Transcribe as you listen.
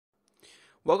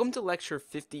Welcome to lecture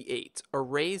 58,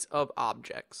 Arrays of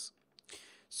Objects.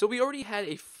 So we already had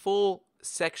a full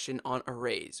section on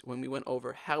arrays when we went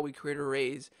over how we create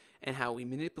arrays and how we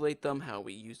manipulate them, how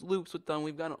we use loops with them.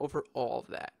 We've gone over all of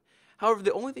that. However,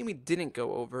 the only thing we didn't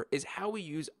go over is how we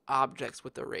use objects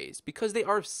with arrays because they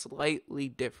are slightly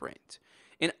different.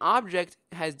 An object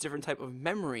has different type of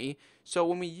memory, so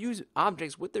when we use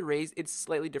objects with arrays, it's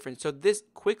slightly different. So this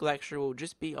quick lecture will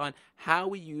just be on how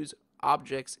we use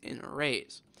objects in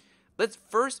arrays. Let's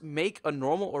first make a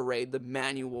normal array the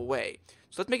manual way.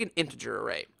 So let's make an integer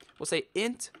array. We'll say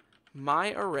int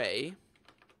my array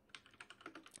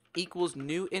equals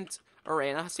new int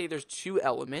array, and I'll say there's two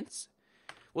elements.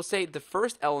 We'll say the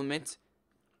first element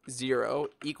 0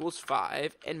 equals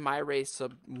 5 and my array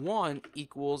sub 1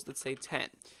 equals, let's say, 10.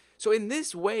 So in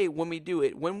this way, when we do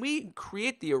it, when we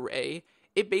create the array,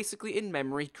 it basically in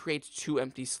memory creates two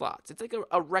empty slots. It's like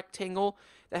a rectangle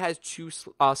that has two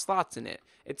slots in it.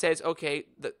 It says, okay,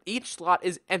 each slot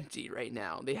is empty right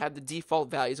now. They have the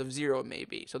default values of 0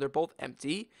 maybe, so they're both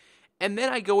empty. And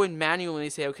then I go in manually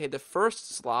and say, okay, the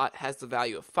first slot has the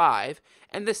value of 5,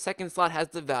 and the second slot has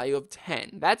the value of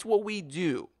 10. That's what we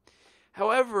do.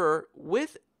 However,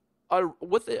 with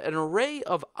an array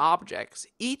of objects,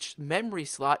 each memory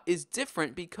slot is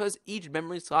different because each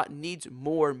memory slot needs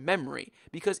more memory,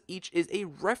 because each is a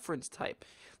reference type.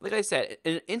 Like I said,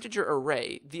 in an integer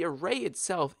array, the array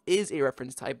itself is a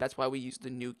reference type. That's why we use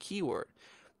the new keyword.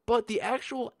 But the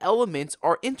actual elements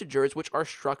are integers, which are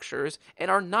structures, and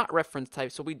are not reference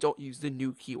types, so we don't use the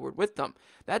new keyword with them.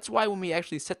 That's why when we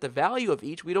actually set the value of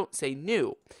each, we don't say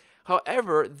new.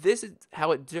 However, this is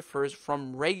how it differs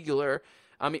from regular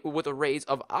with arrays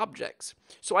of objects.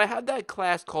 So I have that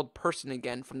class called person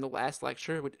again from the last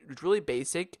lecture, which is really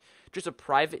basic, just a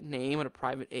private name and a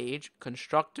private age,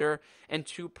 constructor, and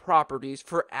two properties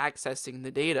for accessing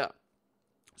the data.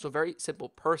 So very simple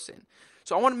person.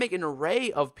 So I want to make an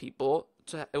array of people,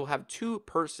 so it will have two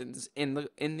persons in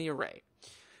the array.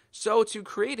 So to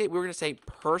create it, we're going to say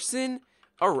person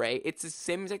array. It's the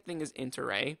same exact thing as int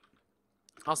array.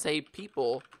 I'll say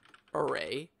people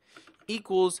array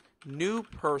equals new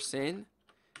person,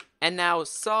 and now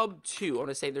sub 2. I want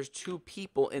to say there's two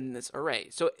people in this array.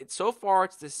 So far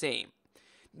it's the same.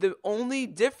 The only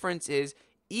difference is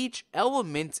each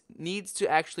element needs to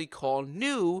actually call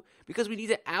new because we need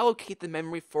to allocate the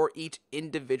memory for each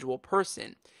individual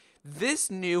person. This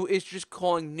new is just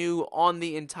calling new on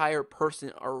the entire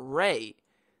person array.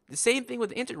 The same thing with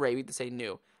the int array, we need to say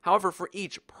new. However, for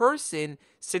each person,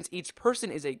 since each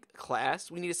person is a class,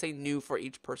 we need to say new for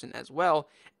each person as well.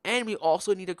 And we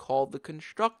also need to call the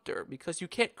constructor because you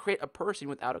can't create a person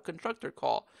without a constructor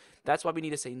call. That's why we need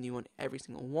to say new on every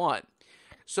single one.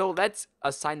 So let's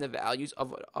assign the values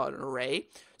of an array.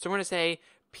 So we're going to say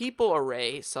people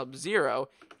array sub 0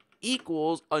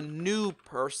 equals a new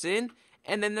person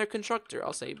and then their constructor.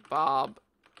 I'll say Bob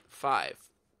 5.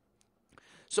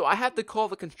 So I have to call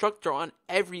the constructor on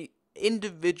every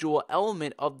individual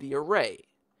element of the array.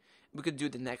 We could do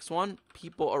the next one.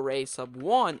 People array sub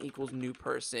 1 equals new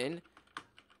person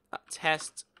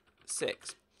test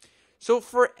 6. So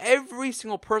for every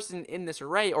single person in this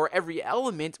array or every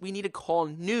element, we need to call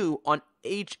new on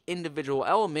each individual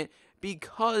element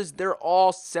because they're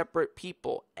all separate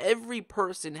people. Every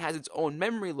person has its own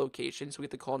memory location, so we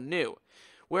have to call new.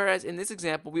 Whereas in this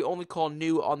example, we only call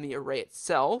new on the array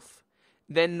itself,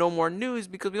 then no more news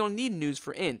because we don't need news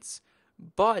for ints.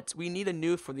 But we need a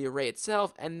new for the array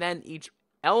itself, and then each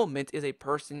element is a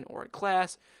person or a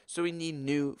class, so we need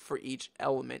new for each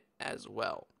element as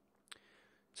well.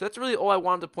 So that's really all I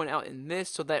wanted to point out in this,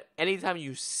 so that anytime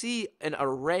you see an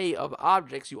array of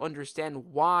objects, you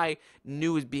understand why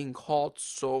new is being called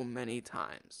so many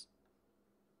times.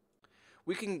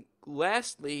 We can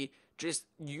lastly just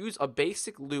use a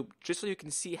basic loop just so you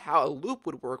can see how a loop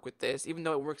would work with this, even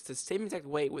though it works the same exact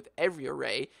way with every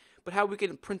array, but how we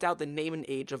can print out the name and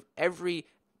age of every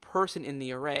person in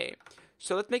the array.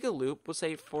 So let's make a loop. We'll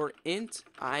say for int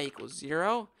I equals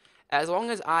 0, as long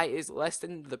as I is less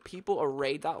than the people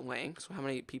array.length, so how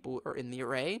many people are in the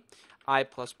array, I++.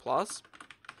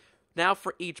 Now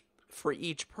for each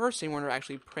person, we're going to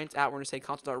actually print out, we're going to say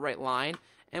console.writeLine,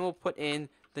 and we'll put in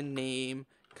the name,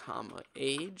 comma,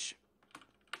 age,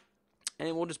 and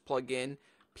then we'll just plug in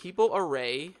people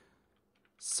array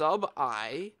sub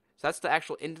I, so that's the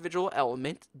actual individual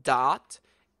element, dot,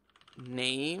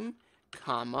 name,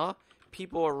 comma,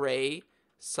 people array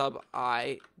sub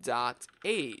I dot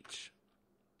age.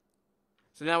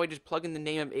 So now we just plug in the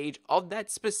name of age of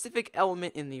that specific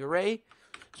element in the array.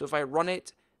 So if I run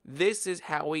it, this is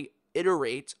how we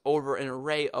iterate over an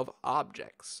array of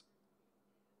objects.